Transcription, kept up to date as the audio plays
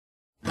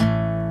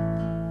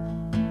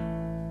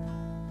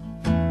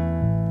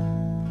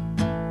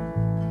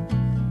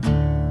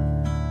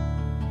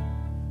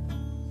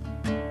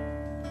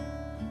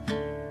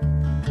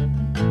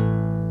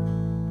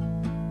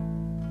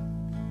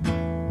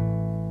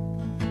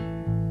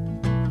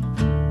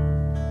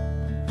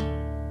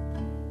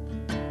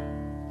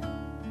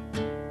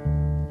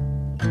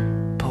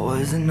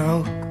was an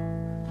oak,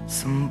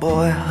 some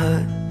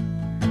boyhood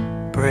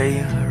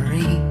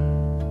bravery.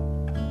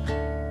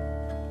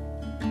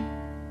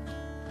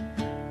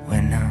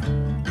 When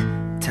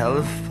a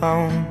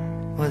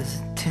telephone was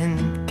a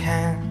tin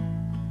can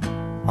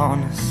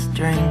on a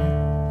string,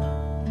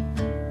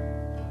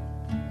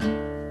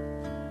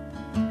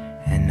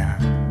 and I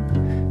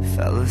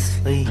fell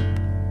asleep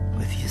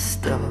with you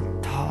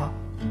still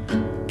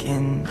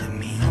talking to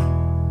me.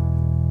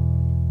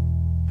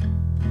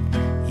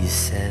 You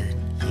said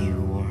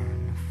you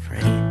weren't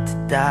afraid to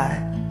die.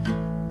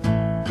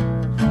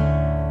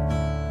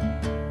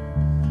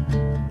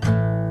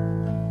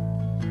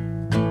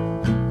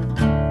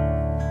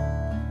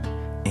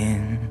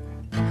 In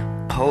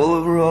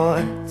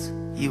Polaroids,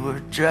 you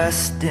were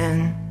dressed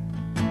in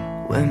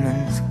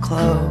women's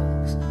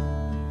clothes.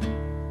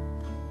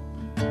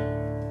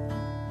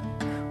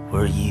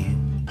 Were you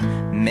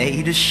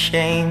made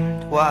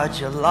ashamed? Why'd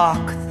you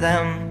lock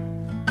them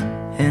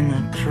in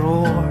a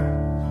drawer?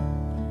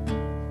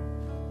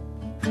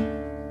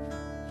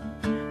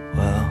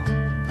 Well,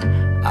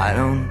 I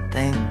don't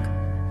think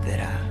that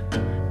I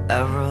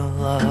ever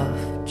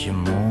loved you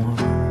more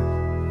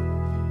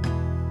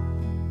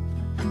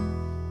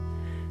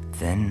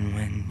than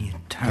when you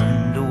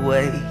turned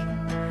away,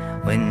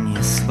 when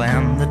you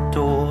slammed the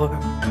door,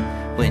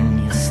 when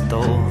you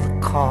stole the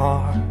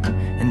car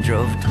and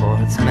drove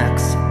towards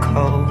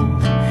Mexico,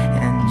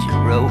 and you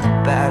wrote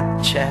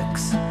bad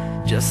checks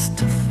just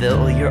to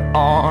fill your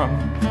arm.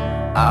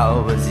 I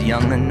was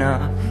young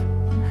enough,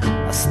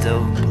 I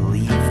still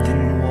believed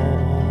in war.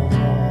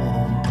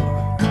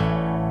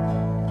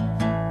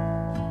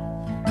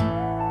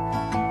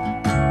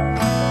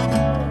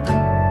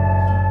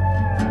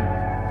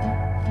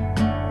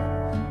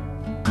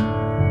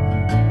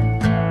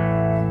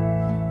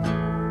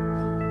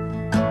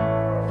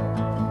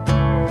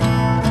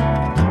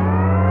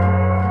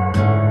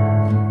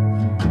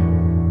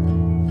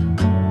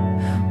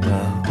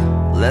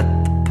 Let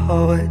the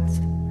poets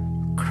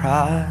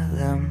cry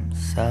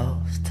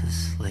themselves to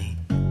sleep,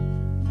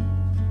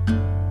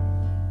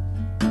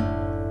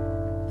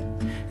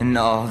 and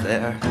all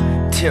their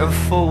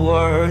tearful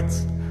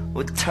words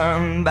would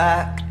turn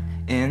back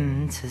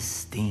into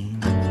steam.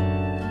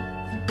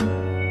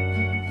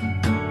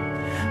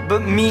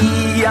 But me,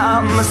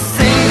 I'm a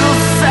single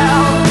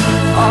cell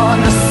on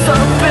a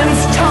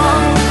serpent's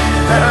tongue.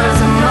 There's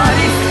a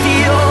muddy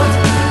field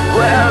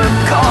where a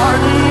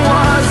garden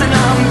was, and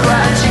I'm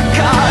glad you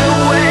got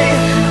away,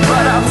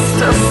 but I'm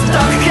still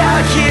stuck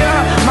out here.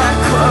 My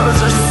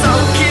clothes are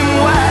soaking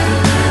wet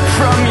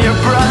from your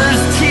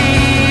brother's tears.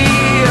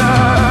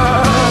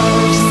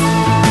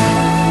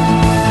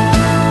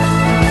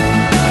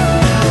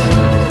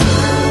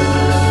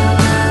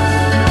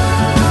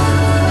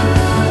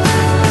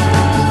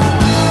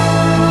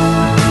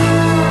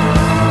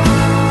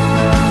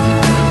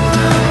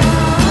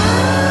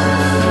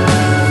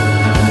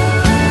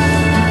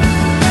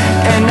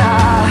 And I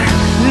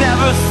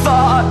never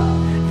thought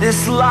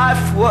this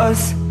life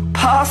was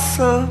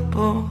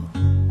possible.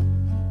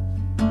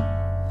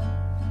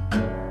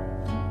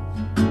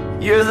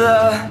 You're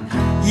the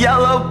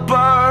yellow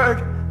bird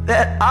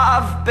that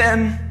I've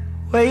been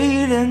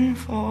waiting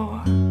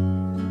for,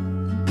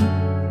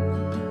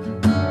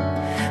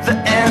 the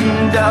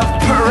end of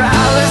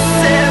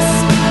paralysis.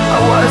 I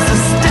was a